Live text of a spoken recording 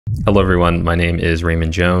Hello everyone, my name is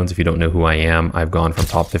Raymond Jones. If you don't know who I am, I've gone from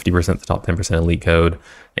top 50% to top 10% in Leetcode,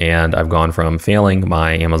 and I've gone from failing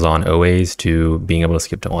my Amazon OAs to being able to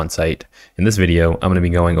skip to on-site. In this video, I'm going to be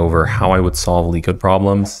going over how I would solve Leetcode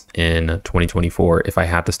problems in 2024 if I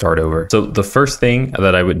had to start over. So the first thing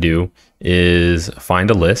that I would do is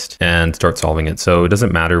find a list and start solving it. So it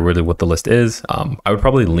doesn't matter really what the list is. I would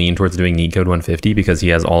probably lean towards doing Leetcode 150 because he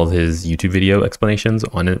has all of his YouTube video explanations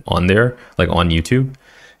on there, like on YouTube.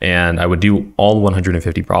 And I would do all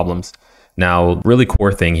 150 problems. Now, really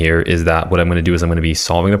core thing here is that what I'm going to do is I'm going to be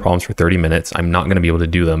solving the problems for 30 minutes. I'm not going to be able to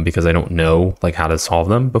do them because I don't know like how to solve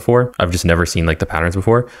them before. I've just never seen like the patterns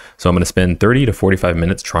before. So I'm going to spend 30 to 45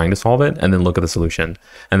 minutes trying to solve it and then look at the solution.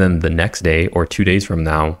 And then the next day or 2 days from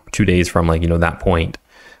now, 2 days from like, that point,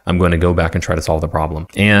 I'm going to go back and try to solve the problem.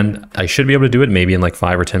 And I should be able to do it maybe in like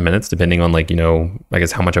 5 or 10 minutes, depending on like, I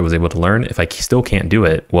guess how much I was able to learn. If I still can't do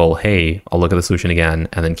it, well, hey, I'll look at the solution again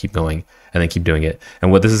and then keep going and then keep doing it.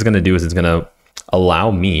 And what this is going to do is it's going to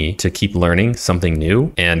allow me to keep learning something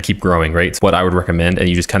new and keep growing, right? It's what I would recommend. And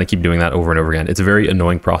you just kind of keep doing that over and over again. It's a very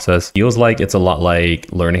annoying process. Feels like it's a lot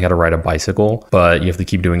like learning how to ride a bicycle, but you have to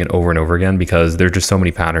keep doing it over and over again because there's just so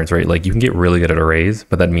many patterns, right? Like you can get really good at arrays,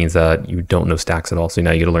 but that means that you don't know stacks at all. So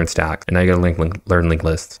now you got to learn stacks, and now you got to learn linked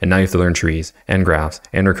lists, and now you have to learn trees and graphs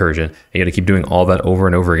and recursion. And you got to keep doing all that over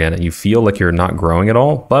and over again. And you feel like you're not growing at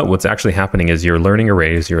all, but what's actually happening is you're learning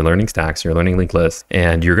arrays, you're learning stacks, you're learning linked lists,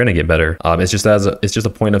 and you're going to get better. It's just a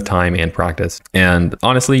point of time and practice. And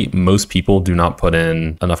honestly, most people do not put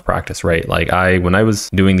in enough practice, right? Like when I was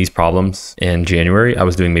doing these problems in January, I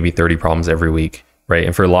was doing maybe 30 problems every week, right?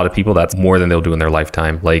 And for a lot of people, that's more than they'll do in their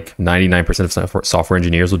lifetime. Like 99% of software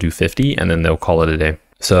engineers will do 50 and then they'll call it a day.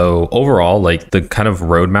 So overall, like the kind of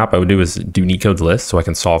roadmap I would do is do Leetcode lists so I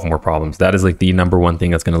can solve more problems. That is like the number one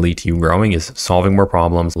thing that's going to lead to you growing, is solving more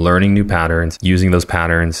problems, learning new patterns, using those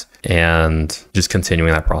patterns, and just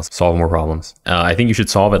continuing that process, solving more problems. I think you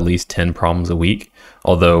should solve at least 10 problems a week.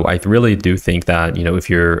 Although I really do think that,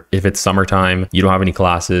 if it's summertime, you don't have any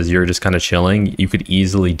classes, you're just kind of chilling, you could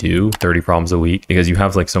easily do 30 problems a week because you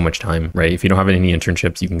have like so much time, right? If you don't have any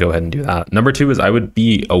internships, you can go ahead and do that. Number two is I would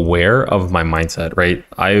be aware of my mindset, right?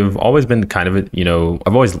 I've always been kind of,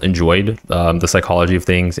 I've always enjoyed the psychology of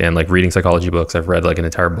things and like reading psychology books. I've read like an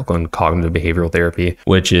entire book on cognitive behavioral therapy,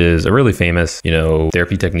 which is a really famous,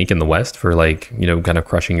 therapy technique in the West for like, kind of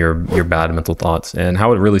crushing your bad mental thoughts. And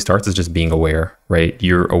how it really starts is just being aware, right?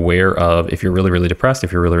 You're aware of, if you're really, really depressed,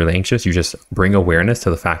 if you're really, really anxious, you just bring awareness to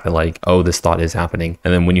the fact that like, oh, this thought is happening.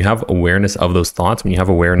 And then when you have awareness of those thoughts, when you have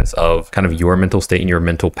awareness of kind of your mental state and your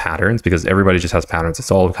mental patterns, because everybody just has patterns.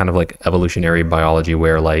 It's all kind of like evolutionary biology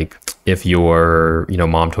where like, if your,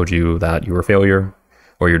 mom told you that you were a failure,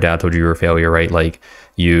 or your dad told you were a failure, right? Like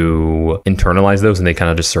you internalize those and they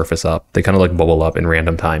kind of just surface up. They kind of like bubble up in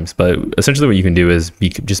random times. But essentially what you can do is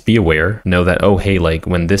just be aware, know that, oh, hey, like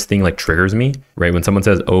when this thing like triggers me, right? When someone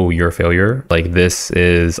says, oh, you're a failure, like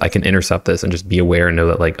I can intercept this and just be aware and know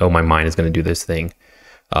that like, oh, my mind is going to do this thing.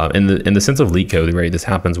 In the sense of Leetcode, right? This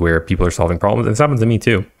happens where people are solving problems. And this happens to me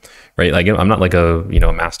too, right? Like I'm not like a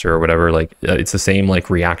master or whatever. Like it's the same like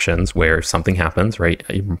reactions where something happens, right?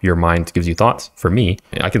 Your mind gives you thoughts. For me,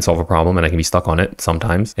 I can solve a problem and I can be stuck on it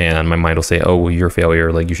sometimes, and my mind will say, oh, well, you're a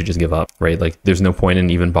failure. Like you should just give up, right? Like there's no point in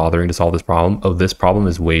even bothering to solve this problem. Oh, this problem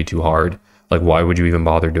is way too hard. Like, why would you even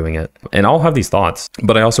bother doing it? And I'll have these thoughts,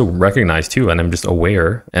 but I also recognize too, and I'm just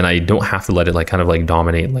aware, and I don't have to let it like kind of like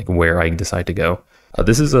dominate like where I decide to go.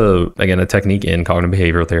 This is again a technique in cognitive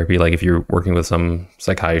behavioral therapy. Like if you're working with some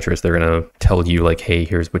psychiatrist, they're going to tell you like, hey,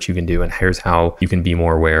 here's what you can do and here's how you can be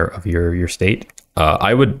more aware of your state.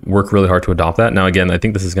 I would work really hard to adopt that. Now, again, I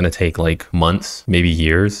think this is going to take like months, maybe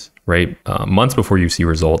years, right? Months before you see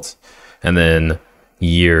results, and then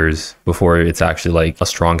years before it's actually like a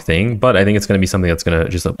strong thing. But I think it's going to be something that's going to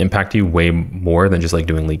just impact you way more than just like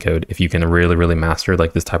doing Leetcode. If you can really, really master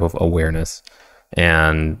like this type of awareness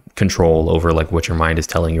and control over like what your mind is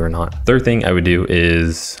telling you or not. Third thing I would do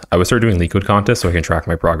is I would start doing Leetcode Contest so I can track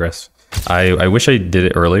my progress. I wish I did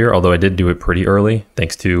it earlier, although I did do it pretty early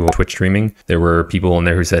thanks to Twitch streaming. There were people in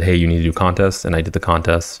there who said, hey, you need to do contests, and I did the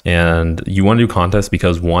contests. And you want to do contests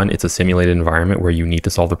because one, it's a simulated environment where you need to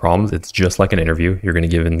solve the problems. It's just like an interview. You're going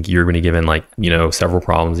to be given like, several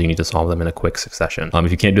problems. You need to solve them in a quick succession.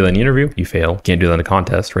 If you can't do that in the interview, you fail. You can't do that in a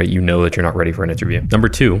contest, right? You know that you're not ready for an interview. Number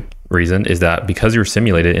two reason is that because you're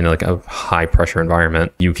simulated in like a high pressure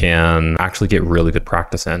environment, you can actually get really good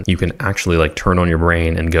practice in. You can actually like turn on your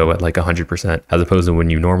brain and go at like 100%, as opposed to when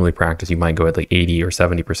you normally practice, you might go at like 80 or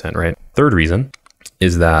 70%, right? Third reason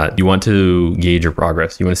is that you want to gauge your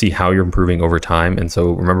progress. You want to see how you're improving over time. And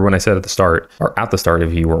so remember when I said at the start, or at the start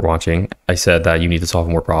if you weren't watching, I said that you need to solve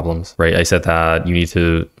more problems, right? I said that you need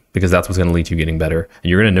to, because that's what's going to lead to you getting better. And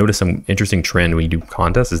you're going to notice some interesting trend when you do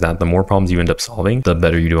contests is that the more problems you end up solving, the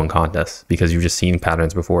better you do on contests, because you've just seen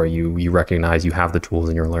patterns before. You recognize you have the tools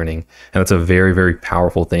and you're learning. And that's a very, very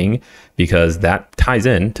powerful thing, because that ties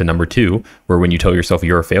in to number 2, where when you tell yourself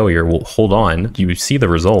you're a failure, well, hold on, you see the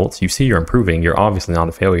results, you see you're improving, you're obviously not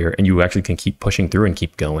a failure, and you actually can keep pushing through and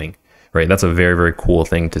keep going. Right? That's a very, very cool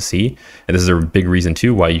thing to see. And this is a big reason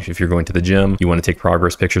too, why if you're going to the gym, you want to take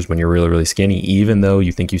progress pictures when you're really, really skinny, even though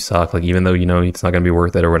you think you suck, like even though you know it's not going to be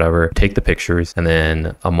worth it or whatever, take the pictures. And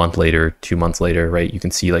then a month later, 2 months later, right, you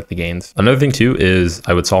can see like the gains. Another thing too is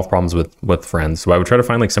I would solve problems with friends. So I would try to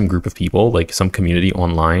find like some group of people, like some community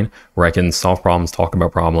online where I can solve problems, talk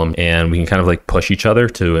about problem, and we can kind of like push each other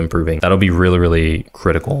to improving. That'll be really, really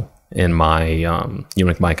critical in my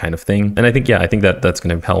like my kind of thing. And I think that that's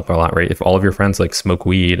going to help a lot, right? If all of your friends like smoke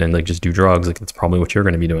weed and like just do drugs, like that's probably what you're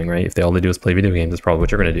going to be doing, right? If all they do is play video games, that's probably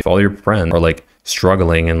what you're going to do. If all your friends are like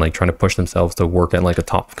struggling and like trying to push themselves to work at like a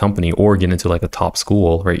top company or get into like a top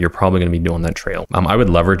school, right, you're probably going to be doing that trail. I would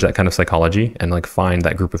leverage that kind of psychology and like find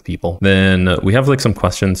that group of people. Then we have like some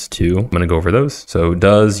questions too. I'm going to go over those. So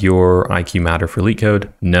does your IQ matter for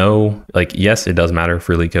Leetcode? No. Like, yes, it does matter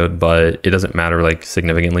for Leetcode, but it doesn't matter like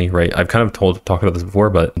significantly, right? I've kind of talked about this before,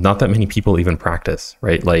 but not that many people even practice,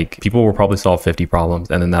 right? Like people will probably solve 50 problems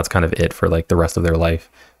and then that's kind of it for like the rest of their life.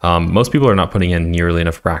 Most people are not putting in nearly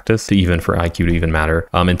enough practice to even for IQ to even matter.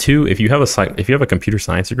 And 2, if you have a computer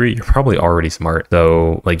science degree, you're probably already smart.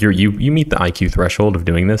 So like you meet the IQ threshold of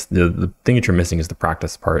doing this. The thing that you're missing is the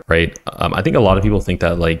practice part, right? I think a lot of people think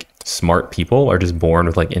that like smart people are just born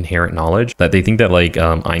with like inherent knowledge, that they think that like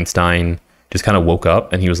Einstein just kind of woke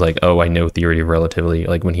up and he was like, oh, I know theory of relativity,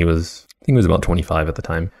 like when he was, I think he was about 25 at the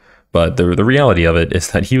time. But the reality of it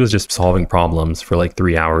is that he was just solving problems for like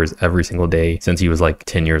 3 hours every single day since he was like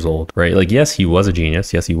 10 years old, right? Like, yes, he was a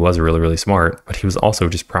genius. Yes, he was really, really smart, but he was also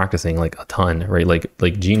just practicing like a ton, right?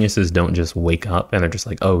 Like geniuses don't just wake up and they're just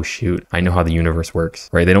like, oh shoot, I know how the universe works,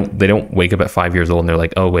 right? They don't wake up at 5 years old and they're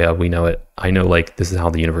like, oh yeah, we know it. I know like this is how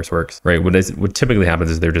the universe works, right? What typically happens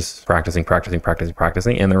is they're just practicing,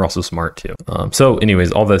 and they're also smart too. So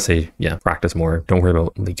anyways, all that to say, yeah, practice more. Don't worry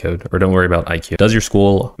about Leetcode or don't worry about IQ. Does your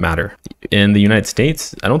school matter? In the United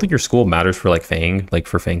States, I don't think your school matters for like FANG, like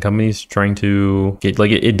for FANG companies trying to get,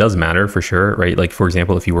 like it does matter for sure, right? Like for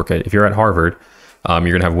example, if you're at Harvard,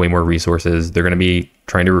 you're gonna have way more resources. They're gonna be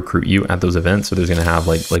trying to recruit you at those events. So there's gonna have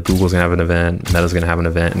like Google's gonna have an event, Meta's gonna have an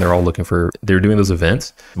event, and they're doing those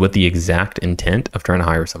events with the exact intent of trying to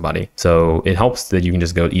hire somebody. So it helps that you can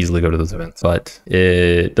just easily go to those events, but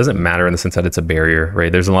it doesn't matter in the sense that it's a barrier,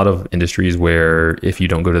 right? There's a lot of industries where if you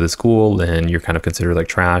don't go to the school, then you're kind of considered like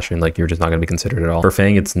trash and like you're just not gonna be considered at all. For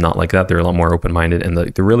FANG, it's not like that. They're a lot more open-minded, and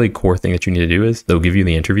the really core thing that you need to do is they'll give you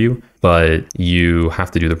the interview, but you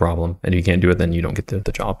have to do the problem, and if you can't do it, then you don't get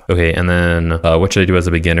the job. Okay, and then what should I do as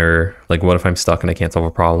a beginner? Like, what if I'm stuck and I can't solve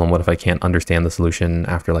a problem? What if I can't understand the solution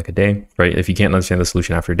after like a day, right? If you can't understand the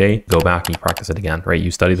solution after a day, go back and you practice it again, right? You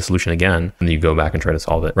study the solution again, and then you go back and try to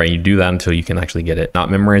solve it, right? You do that until you can actually get it. Not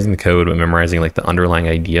memorizing the code, but memorizing like the underlying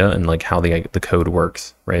idea and like how the code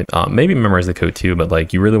works, right? Maybe memorize the code too, but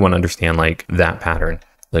like you really want to understand like that pattern,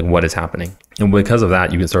 like what is happening. And because of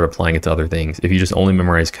that, you can start applying it to other things. If you just only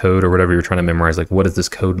memorize code or whatever, you're trying to memorize like, what does this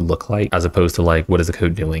code look like, as opposed to like, what is the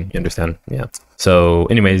code doing? You understand? Yeah. So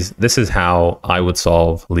anyways, this is how I would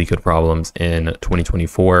solve Leetcode problems in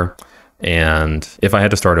 2024. And if I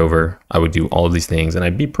had to start over, I would do all of these things, and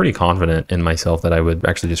I'd be pretty confident in myself that I would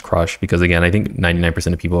actually just crush, because again, I think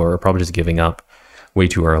 99% of people are probably just giving up way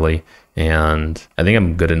too early. And I think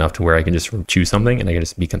I'm good enough to where I can just choose something and I can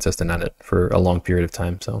just be consistent at it for a long period of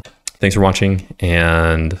time. So thanks for watching,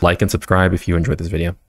 and like and subscribe if you enjoyed this video.